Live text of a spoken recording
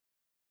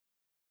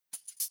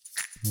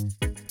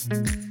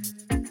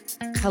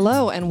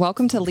Hello, and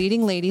welcome to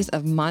Leading Ladies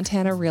of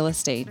Montana Real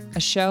Estate, a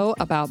show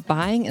about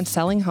buying and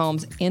selling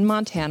homes in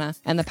Montana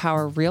and the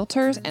power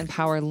realtors and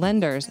power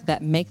lenders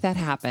that make that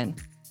happen.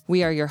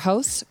 We are your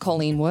hosts,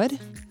 Colleen Wood.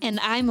 And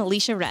I'm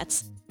Alicia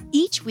Retz.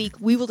 Each week,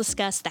 we will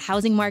discuss the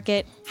housing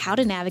market, how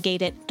to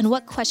navigate it, and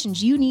what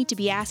questions you need to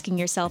be asking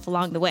yourself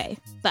along the way.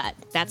 But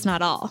that's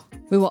not all.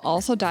 We will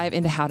also dive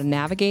into how to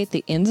navigate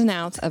the ins and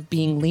outs of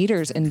being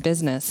leaders in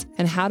business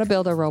and how to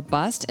build a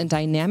robust and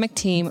dynamic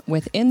team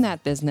within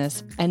that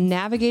business and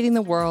navigating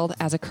the world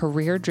as a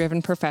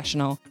career-driven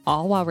professional,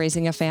 all while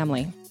raising a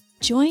family.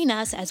 Join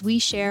us as we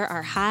share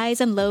our highs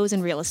and lows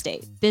in real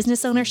estate,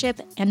 business ownership,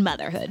 and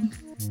motherhood.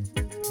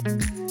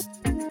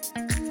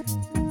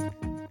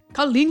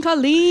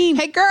 Colleen.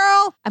 Hey,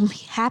 girl. I'm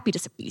happy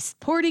to be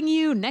supporting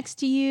you, next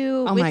to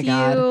you, Oh with my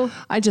God. you.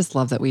 I just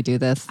love that we do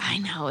this. I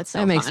know, it's so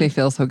That makes fun. me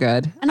feel so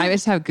good. And I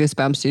just have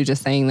goosebumps too,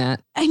 just saying that.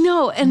 I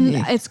know, and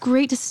Yeah. it's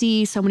great to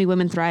see so many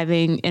women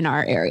thriving in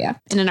our area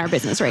and in our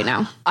business right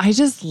now. I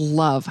just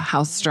love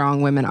how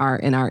strong women are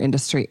in our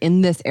industry,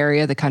 in this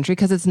area of the country,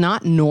 because it's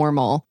not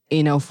normal,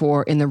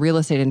 for in the real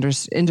estate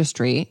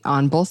industry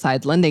on both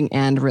sides, lending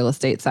and real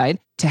estate side,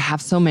 to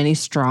have so many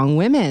strong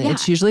women. Yeah.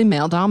 It's usually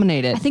male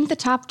dominated. I think the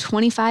top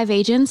 25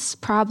 agents,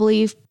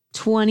 probably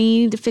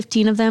 20 to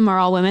 15 of them are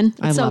all women.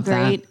 It's I so love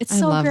great. that. It's I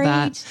so love great.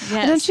 that. Yes.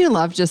 And don't you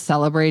love just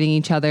celebrating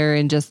each other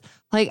and just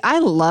like, I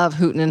love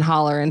hooting and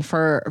hollering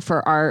for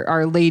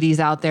our ladies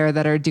out there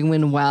that are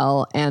doing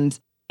well. And,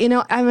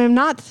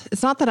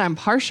 it's not that I'm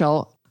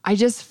partial. I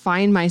just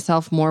find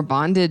myself more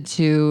bonded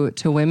to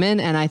women.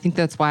 And I think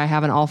that's why I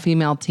have an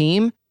all-female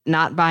team,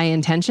 not by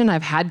intention.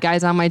 I've had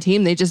guys on my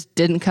team. They just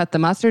didn't cut the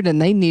mustard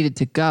and they needed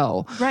to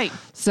go. Right.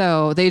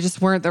 So they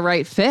just weren't the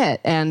right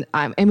fit. And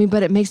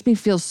but it makes me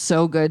feel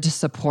so good to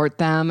support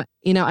them.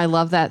 I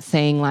love that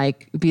saying,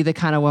 like, be the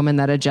kind of woman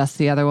that adjusts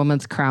the other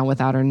woman's crown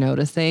without her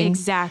noticing.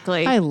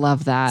 Exactly. I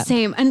love that.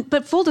 Same.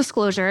 But full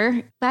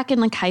disclosure, back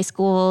in like high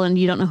school and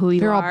you don't know who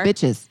you They're all are.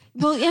 bitches.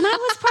 Well, and I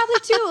was probably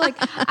too.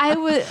 Like I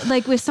would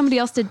like if somebody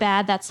else did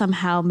bad, that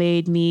somehow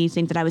made me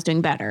think that I was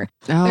doing better.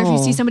 Or if you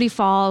see somebody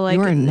fall, like you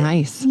were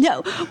nice.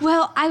 No,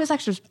 well, I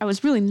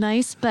was really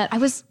nice, but I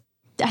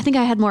think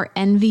I had more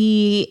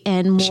envy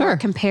and more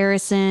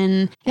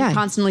comparison and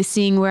constantly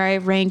seeing where I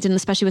ranked, and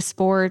especially with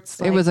sports.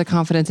 It was a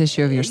confidence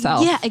issue of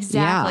yourself. Yeah,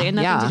 exactly. And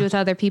nothing to do with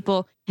other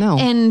people. No.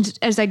 And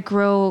as I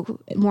grow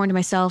more into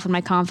myself and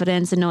my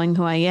confidence and knowing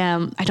who I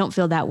am, I don't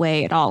feel that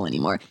way at all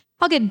anymore.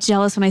 I'll get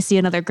jealous when I see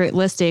another great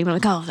listing. I'm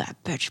like, oh,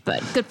 that bitch,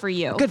 but good for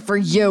you. Good for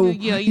you.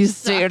 Yeah, you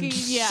suck.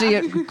 see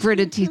it,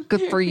 gritted teeth.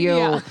 Good for you.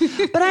 Yeah.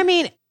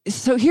 But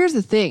so here's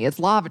the thing. It's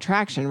law of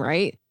attraction,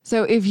 right?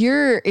 So if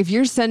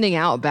you're sending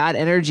out bad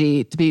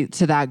energy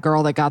to that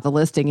girl that got the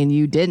listing and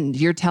you didn't,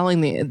 you're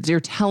telling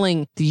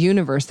the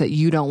universe that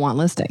you don't want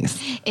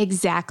listings.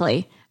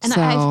 Exactly. And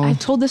So- I've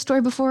told this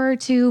story before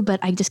too,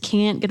 but I just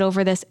can't get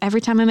over this. Every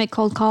time I make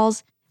cold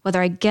calls, whether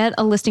I get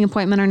a listing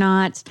appointment or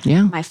not,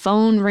 my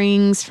phone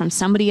rings from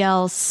somebody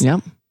else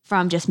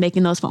from just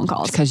making those phone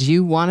calls. Because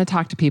you want to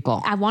talk to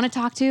people. I want to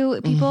talk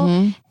to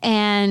people,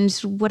 and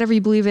whatever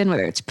you believe in,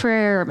 whether it's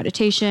prayer or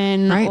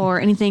meditation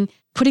or anything,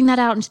 putting that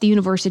out into the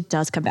universe, it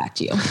does come back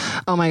to you.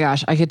 Oh my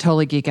gosh, I could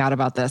totally geek out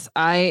about this.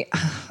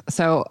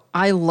 So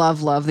I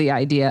love the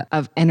idea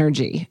of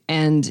energy.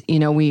 And,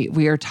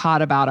 we are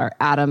taught about our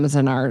atoms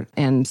and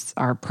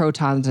our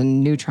protons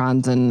and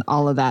neutrons and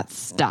all of that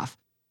stuff.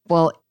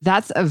 Well,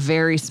 that's a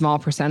very small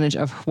percentage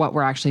of what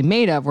we're actually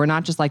made of. We're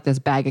not just like this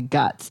bag of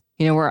guts.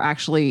 There's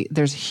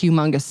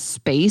humongous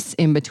space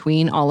in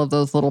between all of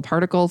those little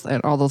particles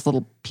and all those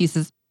little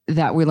pieces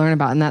that we learn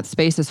about. And that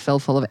space is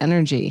filled full of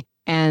energy.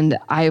 And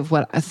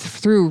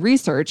through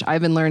research,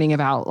 I've been learning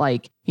about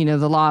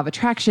the law of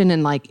attraction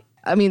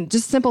and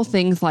just simple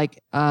things like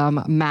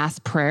mass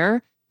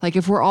prayer. Like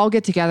if we're all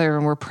get together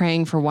and we're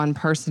praying for one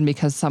person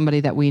because somebody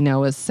that we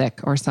know is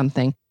sick or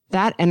something,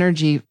 that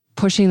energy,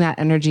 pushing that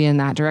energy in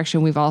that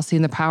direction, we've all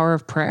seen the power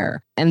of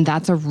prayer. And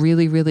that's a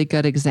really, really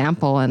good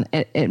example. And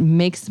it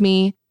makes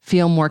me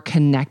feel more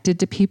connected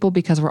to people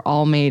because we're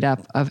all made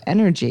up of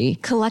energy.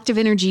 Collective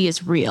energy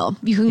is real.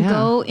 You can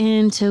go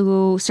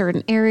into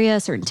certain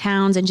areas, certain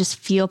towns, and just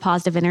feel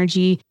positive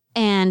energy.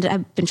 And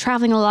I've been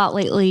traveling a lot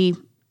lately.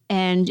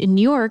 And in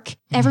New York,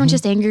 everyone's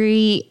just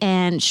angry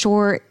and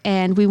short.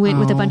 And we went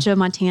with a bunch of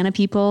Montana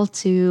people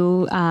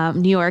to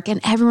New York, and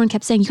everyone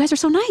kept saying, "You guys are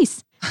so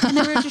nice." And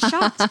they were just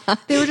shocked.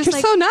 They were just You're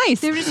so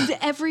nice. They were just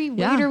every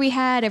waiter we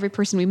had, every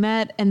person we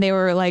met, and they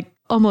were like,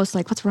 almost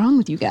like, "What's wrong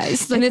with you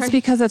guys?" And it's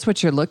because that's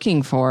what you're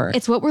looking for.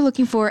 It's what we're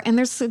looking for. And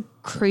there's a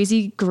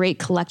crazy, great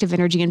collective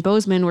energy in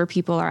Bozeman where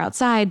people are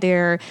outside.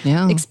 They're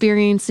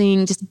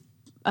experiencing just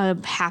a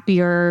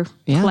happier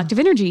collective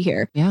energy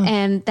here. Yeah.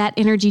 And that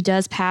energy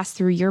does pass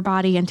through your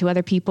body and to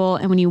other people.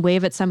 And when you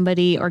wave at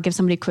somebody or give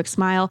somebody a quick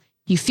smile,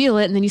 you feel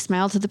it, and then you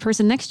smile to the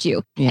person next to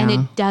you. Yeah. And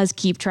it does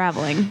keep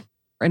traveling.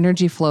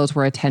 energy flows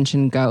where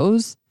attention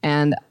goes.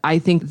 And I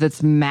think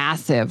that's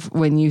massive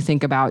when you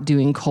think about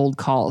doing cold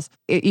calls.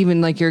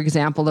 Even like your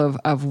example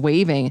of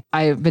waving.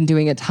 I've been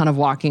doing a ton of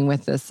walking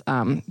with this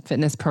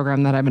fitness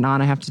program that I've been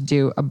on. I have to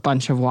do a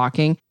bunch of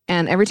walking.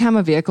 And every time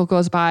a vehicle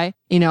goes by,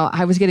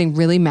 I was getting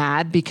really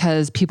mad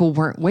because people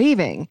weren't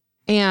waving.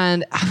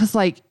 And I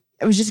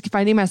was just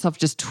finding myself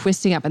just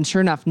twisting up. And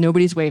sure enough,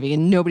 nobody's waving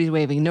and nobody's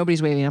waving and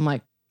nobody's waving. I'm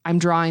like, I'm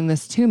drawing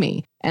this to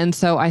me. And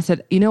so I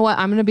said, you know what?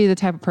 I'm going to be the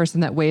type of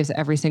person that waves at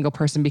every single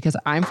person because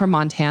I'm from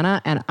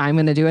Montana and I'm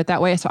going to do it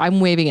that way. So I'm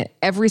waving at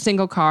every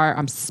single car.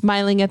 I'm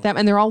smiling at them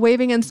and they're all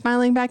waving and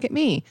smiling back at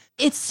me.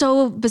 It's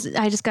so,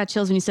 I just got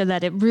chills when you said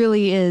that. It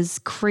really is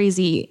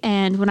crazy.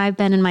 And when I've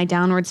been in my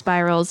downward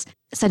spirals,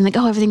 saying like,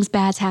 oh, everything's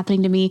bad's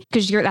happening to me.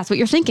 Because that's what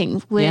you're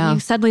thinking. When you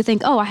suddenly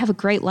think, oh, I have a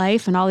great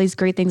life and all these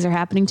great things are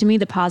happening to me,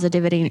 the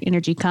positivity and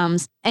energy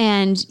comes.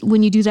 And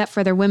when you do that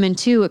for other women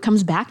too, it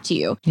comes back to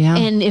you. Yeah.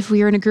 And if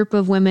we are in a group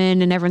of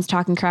women and everyone's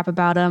talking crap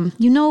about them,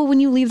 when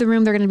you leave the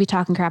room, they're going to be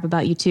talking crap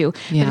about you too.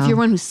 Yeah. But if you're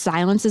one who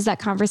silences that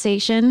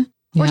conversation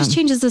or just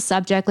changes the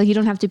subject, like you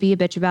don't have to be a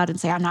bitch about it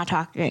and say, I'm not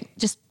talking.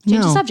 Just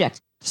change the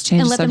subject.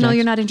 And let them know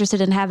you're not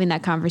interested in having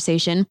that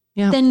conversation.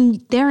 Yeah.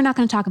 Then they're not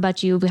going to talk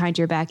about you behind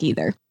your back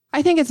either.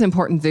 I think it's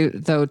important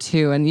though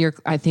too, and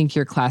I think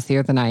you're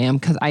classier than I am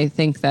because I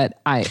think that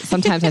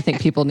sometimes I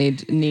think people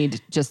need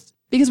just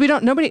because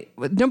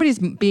nobody's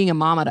being a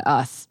mama to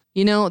us.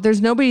 There's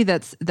nobody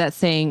that's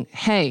saying,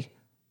 hey,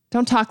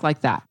 don't talk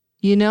like that.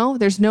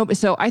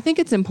 So I think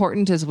it's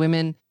important as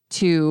women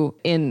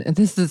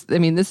this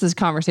is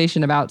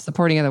conversation about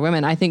supporting other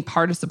women. I think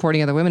part of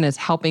supporting other women is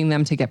helping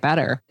them to get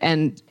better.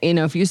 And,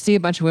 if you see a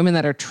bunch of women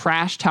that are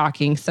trash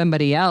talking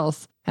somebody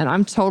else, and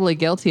I'm totally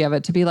guilty of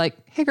it, to be like,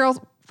 hey girls,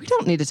 we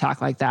don't need to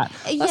talk like that.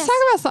 Let's talk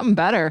about something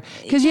better.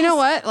 Because you know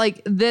what?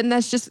 Like, then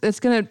we're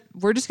just going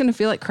to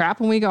feel like crap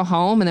when we go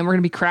home and then we're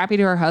going to be crappy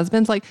to our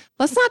husbands. Like,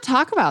 let's not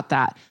talk about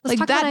that. Let's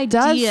like that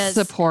does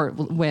support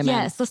women.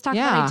 Yes. Let's talk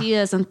about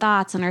ideas and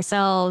thoughts and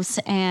ourselves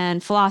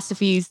and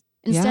philosophies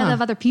instead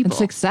of other people. And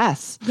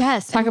success.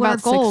 Yes. Talk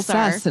about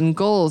success and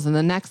goals and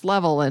the next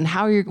level and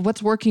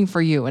what's working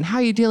for you and how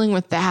you're dealing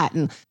with that.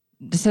 And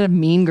instead of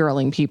mean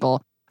girling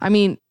people. I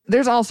mean,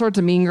 there's all sorts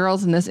of mean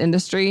girls in this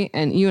industry,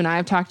 and you and I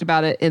have talked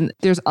about it. And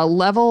there's a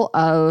level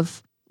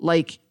of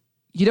like,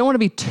 you don't want to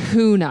be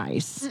too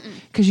nice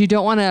because you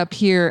don't want to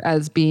appear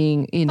as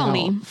being,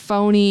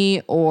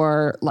 phony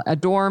or a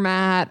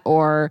doormat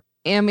or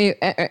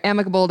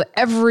amicable to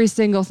every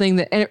single thing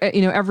that,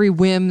 every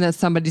whim that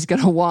somebody's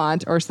going to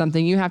want or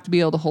something. You have to be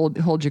able to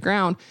hold your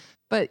ground,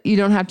 but you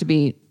don't have to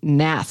be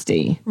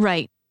nasty.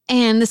 Right.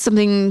 And this is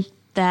something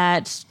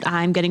that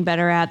I'm getting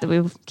better at that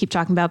we keep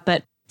talking about,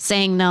 but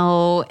saying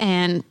no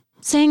and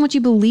saying what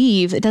you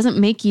believe, it doesn't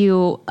make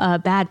you a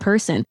bad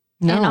person.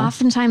 No. And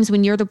oftentimes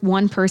when you're the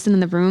one person in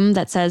the room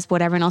that says what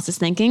everyone else is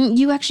thinking,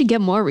 you actually get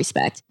more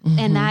respect. Mm-hmm.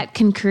 And that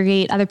can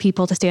create other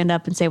people to stand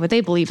up and say what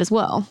they believe as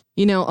well.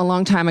 A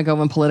long time ago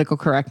when political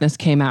correctness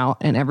came out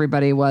and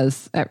everybody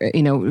was,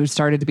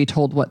 started to be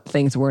told what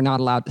things we're not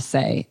allowed to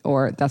say,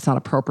 or that's not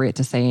appropriate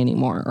to say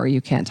anymore, or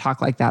you can't talk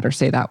like that or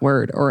say that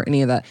word or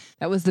any of that.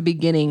 That was the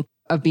beginning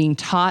of being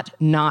taught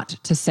not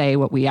to say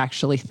what we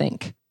actually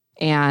think.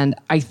 And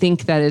I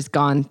think that has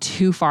gone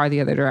too far the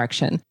other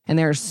direction. And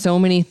there are so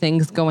many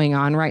things going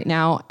on right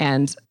now.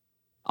 And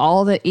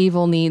all that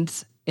evil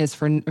needs is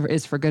for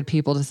good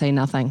people to say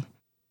nothing.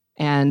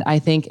 And I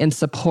think in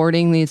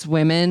supporting these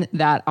women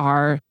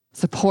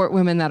support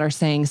women that are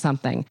saying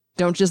something.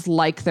 Don't just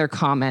like their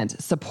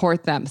comment,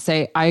 support them.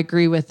 Say, I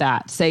agree with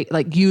that. Say,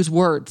 use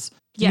words.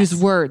 Yes.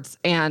 Use words.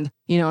 And,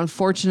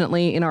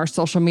 unfortunately in our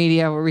social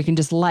media where we can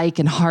just like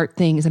and heart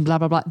things and blah,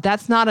 blah, blah,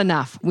 that's not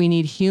enough. We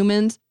need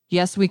humans.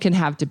 Yes, we can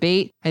have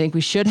debate. I think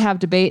we should have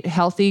debate.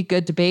 Healthy,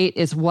 good debate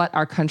is what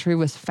our country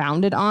was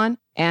founded on.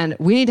 And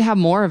we need to have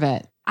more of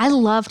it. I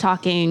love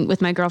talking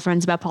with my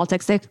girlfriends about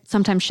politics. They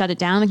sometimes shut it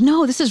down. Like,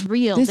 no, this is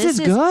real. This is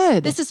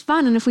good. This is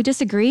fun. And if we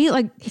disagree,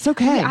 it's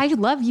okay. I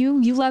love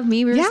you. You love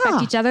me. We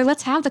respect each other.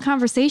 Let's have the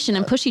conversation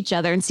and push each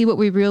other and see what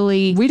we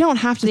don't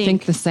have to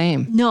think the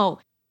same. No.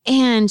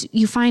 And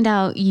you find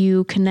out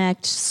you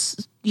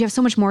connect. You have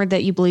so much more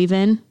that you believe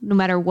in, no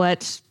matter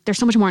what. There's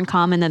so much more in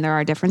common than there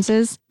are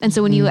differences. And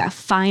so when you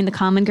find the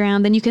common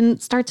ground, then you can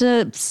start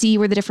to see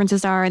where the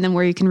differences are and then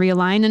where you can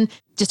realign and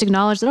just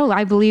acknowledge that,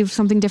 I believe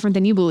something different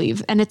than you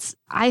believe. And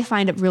I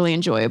find it really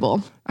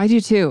enjoyable. I do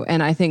too.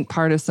 And I think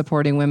part of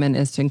supporting women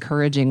is to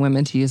encouraging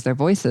women to use their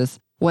voices,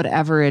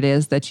 whatever it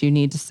is that you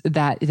need to,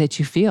 that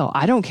you feel.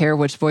 I don't care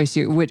which voice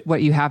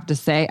what you have to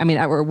say. I mean,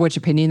 or which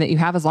opinion that you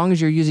have, as long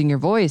as you're using your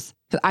voice.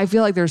 I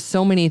feel like there's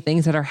so many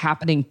things that are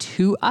happening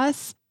to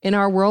us in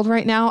our world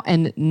right now,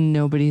 and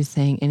nobody's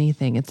saying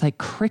anything. It's like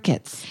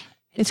crickets.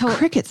 It's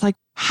crickets. Like,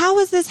 how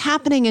is this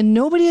happening? And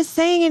nobody is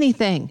saying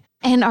anything.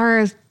 And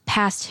our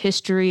past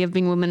history of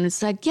being women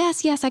is like,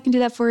 yes, I can do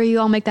that for you.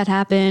 I'll make that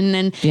happen.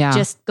 And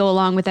just go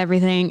along with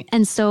everything.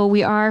 And so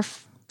we are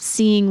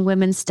seeing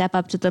women step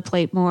up to the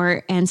plate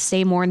more and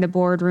stay more in the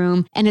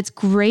boardroom. And it's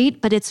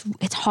great, but it's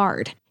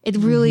hard. It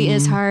really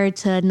is hard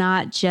to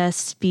not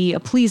just be a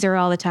pleaser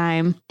all the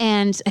time.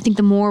 And I think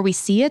the more we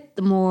see it,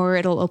 the more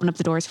it'll open up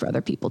the doors for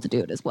other people to do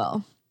it as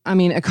well. I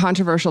mean, a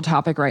controversial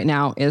topic right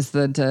now is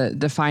the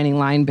defining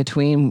line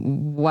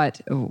between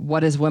what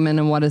is women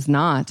and what is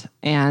not.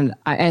 And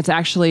it's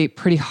actually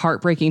pretty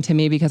heartbreaking to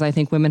me because I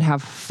think women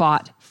have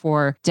fought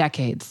for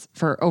decades,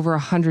 for over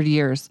 100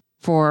 years,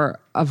 for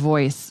a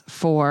voice,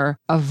 for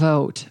a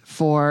vote,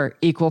 for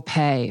equal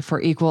pay,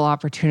 for equal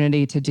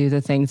opportunity to do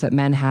the things that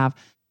men have.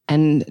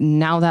 And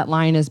now that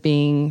line is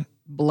being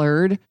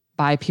blurred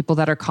by people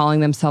that are calling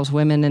themselves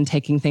women and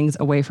taking things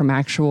away from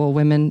actual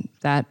women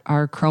that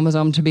are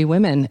chromosomed to be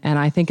women. And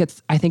I think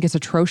it's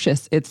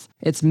atrocious.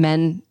 It's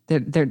men,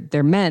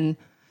 they're men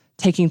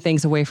taking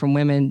things away from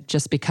women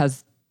just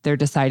because they're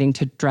deciding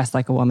to dress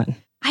like a woman.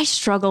 I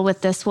struggle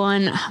with this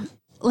one.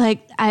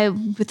 Like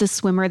with the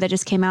swimmer that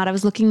just came out, I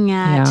was looking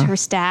at her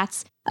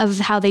stats of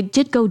how they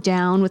did go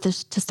down with the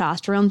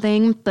testosterone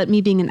thing. But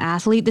me being an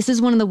athlete, this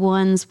is one of the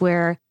ones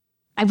where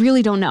I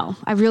really don't know.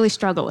 I really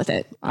struggle with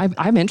it.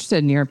 I'm interested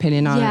in your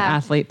opinion on an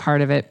athlete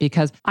part of it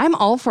because I'm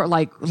all for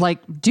like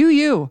do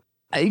you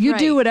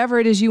do whatever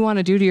it is you want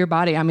to do to your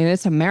body. I mean,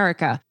 it's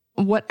America.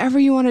 Whatever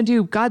you want to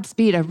do,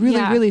 Godspeed. I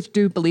really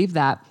do believe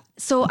that.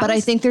 But I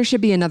think there should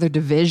be another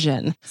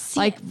division.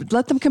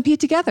 Let them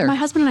compete together. My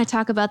husband and I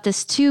talk about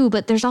this too,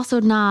 but there's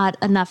also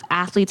not enough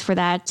athletes for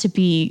that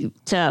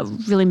to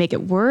really make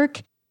it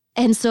work.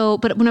 And so,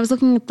 but when I was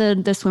looking at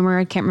the swimmer,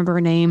 I can't remember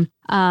her name,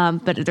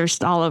 but they're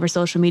all over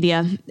social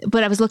media.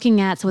 But I was looking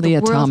at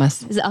Leah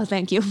Thomas. Oh,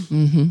 thank you.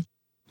 Mm-hmm.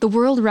 The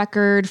world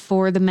record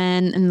for the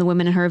men and the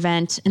women in her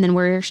event, and then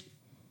where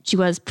she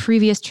was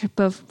previous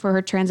for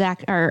her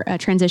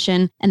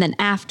transition, and then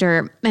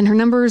after, and her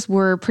numbers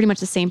were pretty much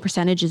the same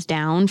percentages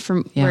down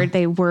from where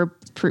they were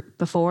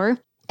before.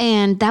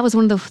 And that was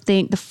one of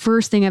the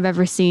first thing I've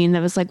ever seen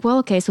that was like, well,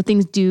 okay, so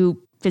things do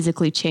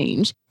physically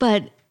change,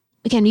 but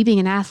again, me being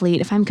an athlete,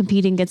 if I'm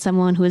competing against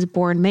someone who is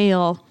born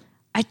male,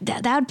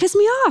 that would piss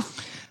me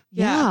off.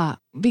 Yeah.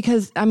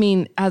 Because I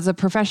mean, as a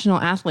professional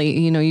athlete,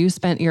 you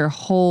spent your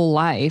whole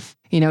life,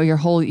 your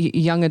whole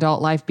young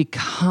adult life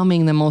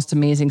becoming the most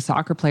amazing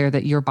soccer player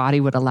that your body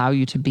would allow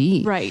you to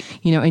be. Right.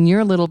 And you're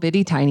a little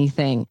bitty tiny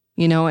thing,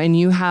 and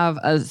you have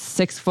a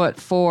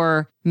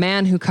 6'4"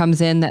 man who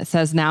comes in that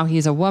says now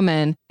he's a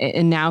woman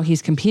and now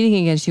he's competing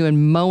against you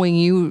and mowing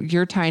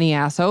your tiny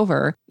ass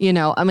over.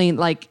 I mean,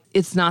 like,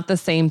 it's not the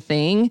same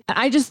thing.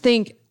 I just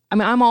think,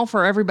 I'm all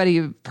for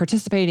everybody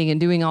participating and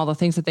doing all the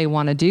things that they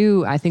want to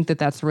do. I think that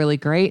that's really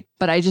great,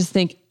 but I just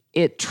think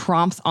it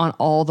trumps on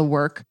all the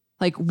work.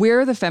 Like, where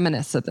are the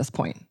feminists at this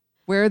point?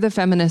 Where are the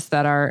feminists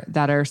that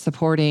are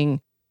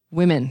supporting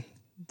women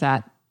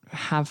that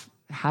have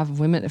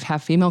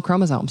female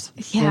chromosomes?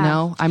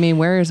 Yeah. I mean,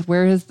 where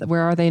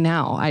are they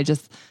now? It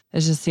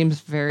just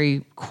seems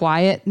very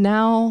quiet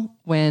now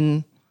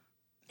when,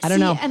 I don't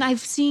know. And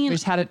I've seen, we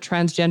just had a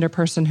transgender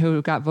person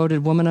who got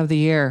voted Woman of the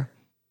Year.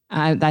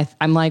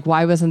 I'm like,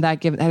 why wasn't that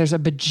given? There's a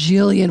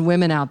bajillion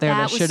women out there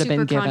that should have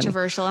been given. That was super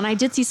controversial. And I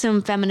did see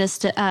some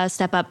feminists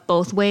step up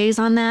both ways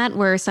on that,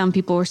 where some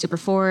people were super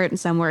for it and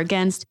some were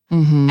against.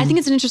 Mm-hmm. I think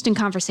it's an interesting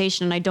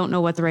conversation, and I don't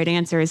know what the right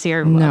answer is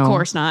here. No. Of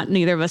course not.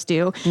 Neither of us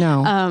do.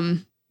 No.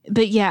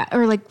 But yeah,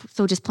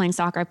 so just playing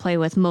soccer, I play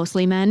with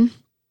mostly men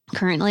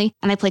currently,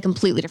 and I play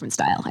completely different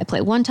style. I play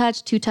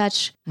 1-touch,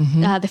 2-touch.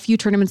 Mm-hmm. The few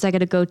tournaments I get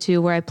to go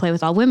to where I play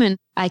with all women,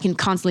 I can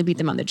constantly beat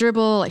them on the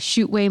dribble. I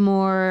shoot way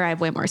more. I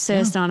have way more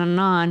assists, on and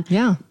on.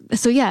 Yeah.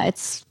 So yeah,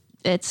 it's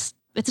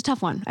a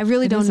tough one. I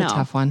really don't know. It's a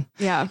tough one.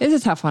 Yeah. It's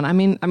a tough one. I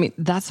mean,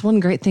 that's one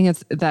great thing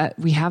is that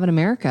we have in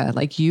America.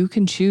 Like, you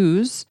can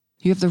choose,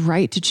 you have the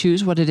right to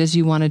choose what it is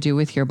you want to do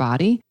with your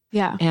body.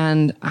 Yeah.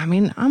 And I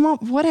mean, I'm all,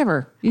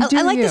 whatever.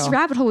 I like this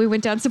rabbit hole we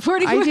went down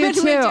supporting women. I do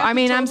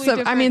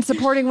too.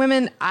 Supporting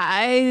women.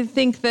 I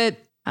think that,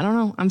 I don't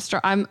know.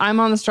 I'm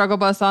on the struggle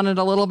bus on it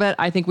a little bit.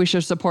 I think we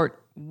should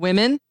support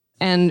women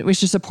and we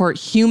should support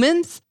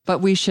humans, but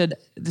we should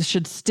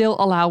still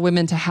allow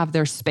women to have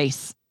their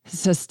space,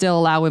 to still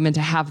allow women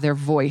to have their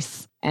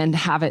voice and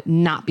have it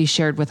not be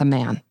shared with a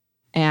man.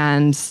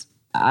 And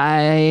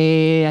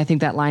I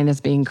think that line is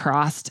being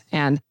crossed.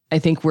 And I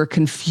think we're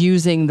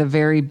confusing the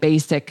very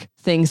basic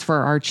things for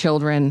our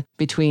children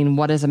between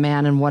what is a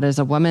man and what is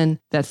a woman.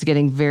 That's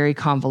getting very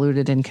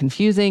convoluted and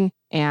confusing.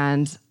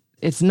 And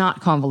it's not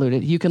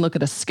convoluted. You can look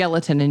at a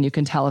skeleton and you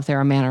can tell if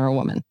they're a man or a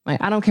woman.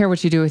 I don't care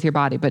what you do with your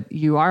body, but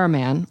you are a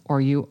man or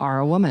you are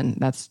a woman.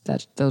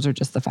 Those are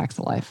just the facts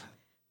of life.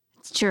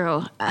 It's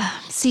true.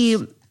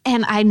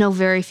 And I know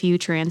very few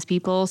trans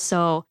people,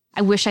 so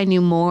I wish I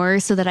knew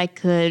more so that I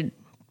could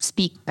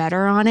speak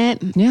better on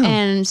it. Yeah.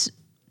 And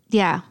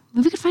yeah,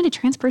 maybe we could find a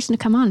trans person to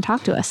come on and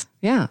talk to us.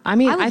 Yeah. I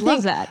mean, I think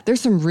love that.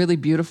 There's some really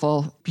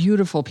beautiful,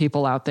 beautiful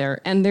people out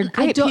there, and they're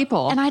great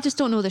people. And I just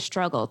don't know the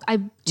struggle. I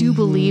do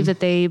believe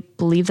that they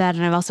believe that.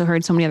 And I've also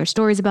heard so many other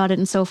stories about it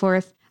and so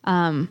forth.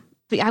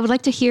 I would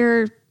like to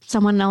hear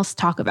someone else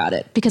talk about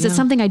it because it's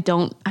something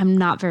I'm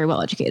not very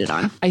well educated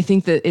on. I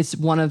think that it's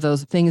one of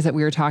those things that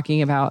we were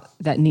talking about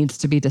that needs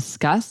to be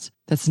discussed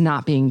that's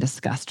not being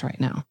discussed right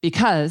now.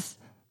 Because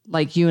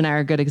like you and I are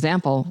a good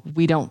example,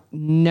 we don't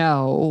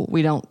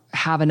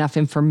have enough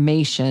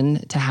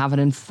information to have an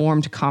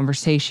informed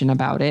conversation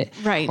about it.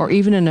 Right. Or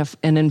even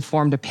an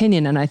informed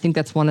opinion. And I think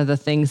that's one of the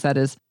things that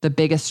is the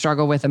biggest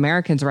struggle with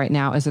Americans right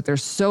now is that they're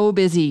so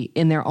busy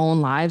in their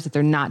own lives that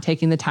they're not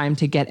taking the time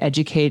to get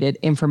educated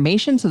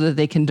information so that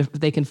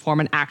they can form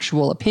an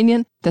actual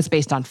opinion that's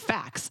based on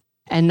facts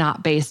and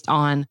not based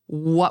on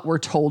what we're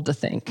told to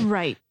think.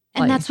 Right.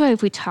 And that's why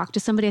if we talk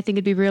to somebody, I think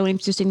it'd be really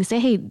interesting to say,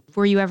 hey,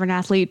 were you ever an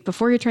athlete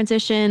before your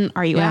transition?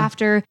 Are you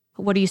after?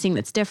 What are you seeing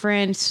that's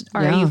different?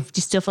 Do you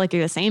still feel like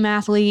you're the same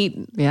athlete?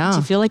 Yeah. Do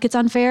you feel like it's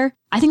unfair?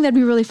 I think that'd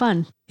be really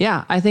fun.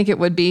 Yeah, I think it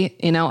would be.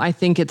 I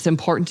think it's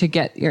important to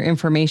get your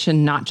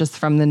information not just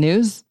from the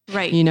news.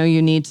 Right.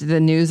 The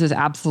news is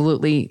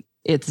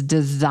it's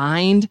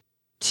designed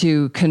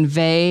to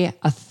convey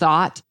a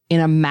thought in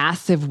a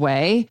massive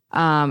way.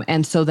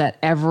 And so that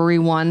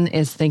everyone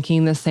is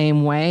thinking the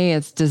same way.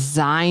 It's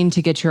designed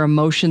to get your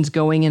emotions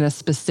going in a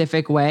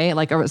specific way.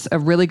 Like a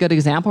really good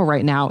example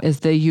right now is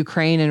the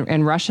Ukraine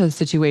and Russia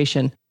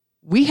situation.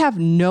 We have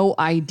no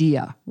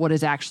idea what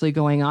is actually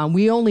going on.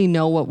 We only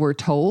know what we're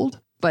told.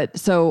 But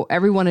so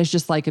everyone is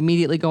just like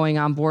immediately going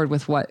on board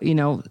with what,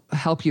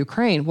 help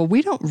Ukraine. Well,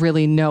 we don't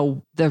really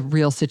know the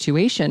real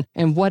situation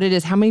and what it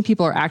is, how many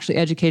people are actually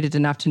educated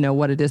enough to know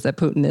what it is that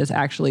Putin is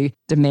actually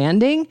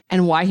demanding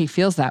and why he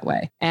feels that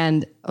way.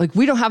 And like,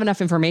 we don't have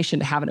enough information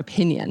to have an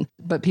opinion,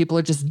 but people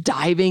are just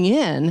diving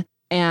in.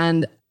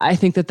 And I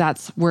think that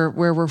that's where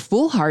we're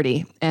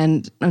foolhardy.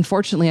 And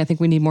unfortunately, I think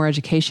we need more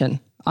education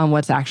on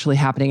what's actually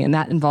happening. And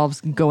that involves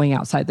going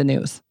outside the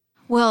news.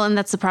 Well, and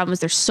that's the problem is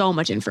there's so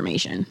much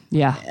information.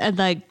 Yeah. And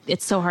like,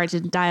 it's so hard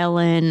to dial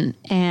in.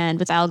 And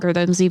with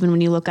algorithms, even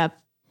when you look up,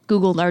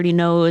 Google already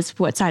knows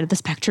what side of the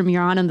spectrum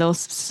you're on, and they'll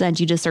send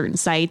you to certain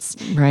sites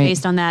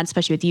based on that,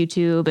 especially with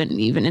YouTube and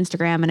even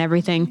Instagram and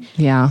everything.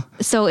 Yeah.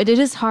 So it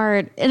is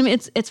hard. I mean,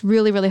 it's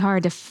really, really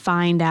hard to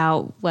find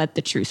out what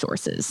the true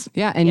source is.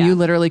 Yeah. And you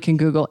literally can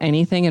Google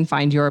anything and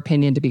find your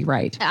opinion to be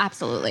right.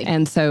 Absolutely.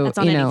 And so, that's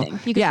on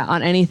anything.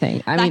 On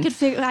anything.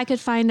 I could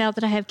find out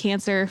that I have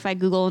cancer if I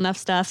Google enough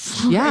stuff.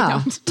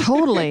 Yeah,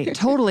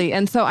 totally.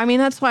 And so,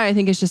 that's why I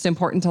think it's just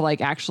important to like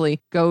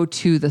actually go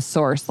to the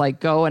source, like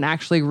go and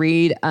actually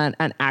read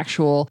an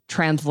actual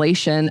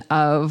translation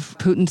of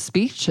Putin's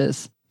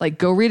speeches. Like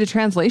go read a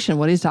translation,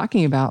 what he's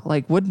talking about.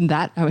 Like,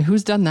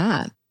 who's done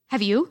that?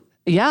 Have you?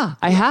 Yeah,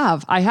 I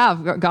have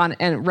gone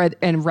and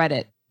read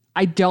it.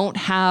 I don't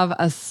have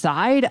a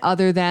side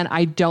other than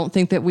I don't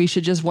think that we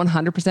should just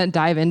 100%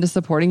 dive into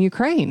supporting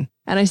Ukraine.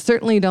 And I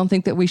certainly don't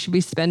think that we should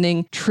be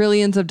spending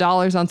trillions of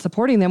dollars on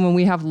supporting them when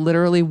we have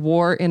literally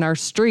war in our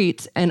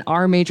streets and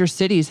our major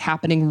cities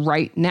happening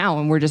right now.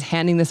 And we're just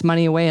handing this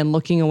money away and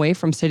looking away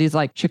from cities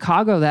like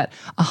Chicago that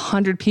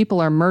 100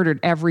 people are murdered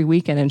every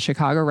weekend in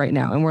Chicago right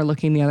now. And we're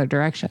looking the other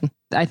direction.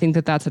 I think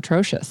that that's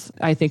atrocious.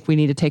 I think we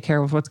need to take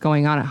care of what's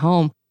going on at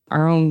home.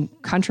 Our own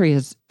country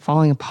is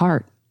falling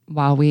apart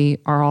while we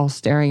are all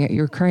staring at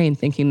Ukraine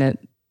thinking that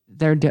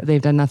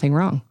they've done nothing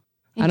wrong.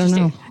 I don't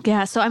know.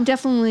 Yeah, so I'm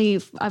definitely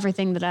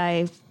everything that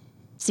I've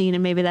seen,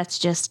 and maybe that's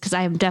just because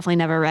I have definitely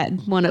never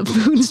read one of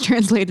Putin's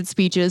translated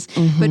speeches,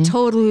 but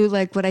totally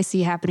like what I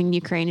see happening in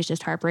Ukraine is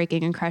just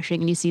heartbreaking and crushing.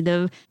 And you see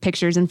the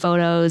pictures and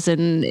photos,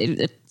 and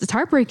it's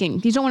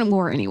heartbreaking. You don't want a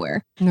war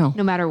anywhere, no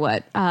matter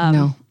what.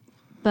 No.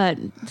 But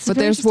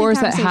there's wars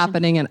that are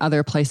happening in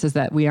other places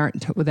that we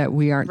aren't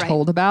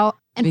told about.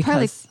 And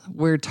because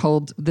we're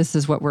told this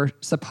is what we're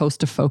supposed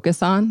to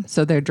focus on.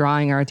 So they're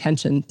drawing our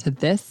attention to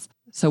this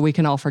so we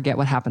can all forget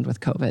what happened with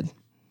COVID.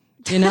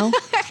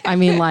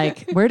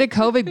 Where did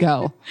COVID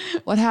go?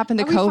 What happened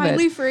to COVID?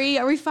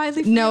 Are we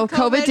finally free? No,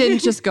 COVID didn't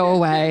just go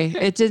away.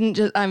 It didn't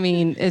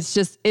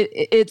just,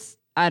 it's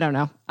I don't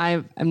know.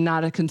 I'm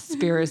not a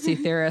conspiracy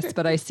theorist,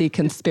 but I see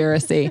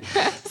conspiracy.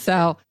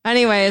 So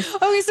anyways.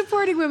 Oh, he's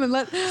supporting women.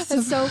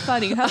 That's so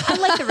funny. I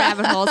like the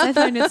rabbit holes. I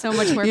find it so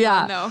much more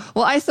fun though.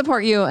 Well, I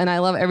support you and I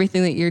love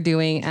everything that you're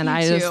doing. And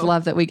I just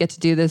love that we get to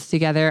do this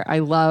together. I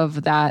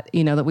love that,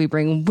 that we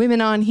bring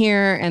women on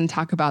here and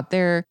talk about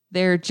their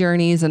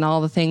journeys and all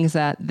the things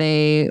that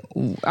they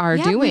are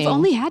doing. We've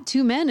only had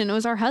 2 men and it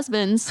was our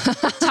husbands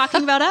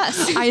talking about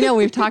us. I know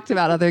we've talked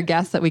about other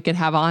guests that we could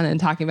have on and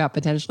talking about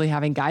potentially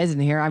having guys in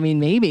here.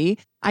 Maybe.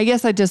 I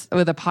guess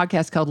with a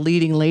podcast called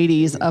Leading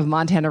Ladies of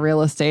Montana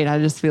Real Estate, I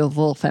just feel a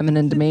little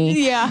feminine to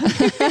me. Yeah.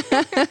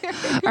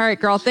 All right,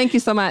 girl. Thank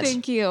you so much.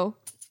 Thank you.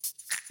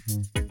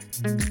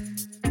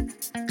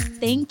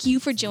 Thank you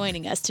for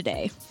joining us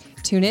today.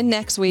 Tune in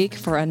next week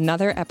for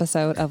another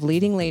episode of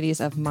Leading Ladies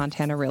of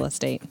Montana Real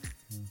Estate.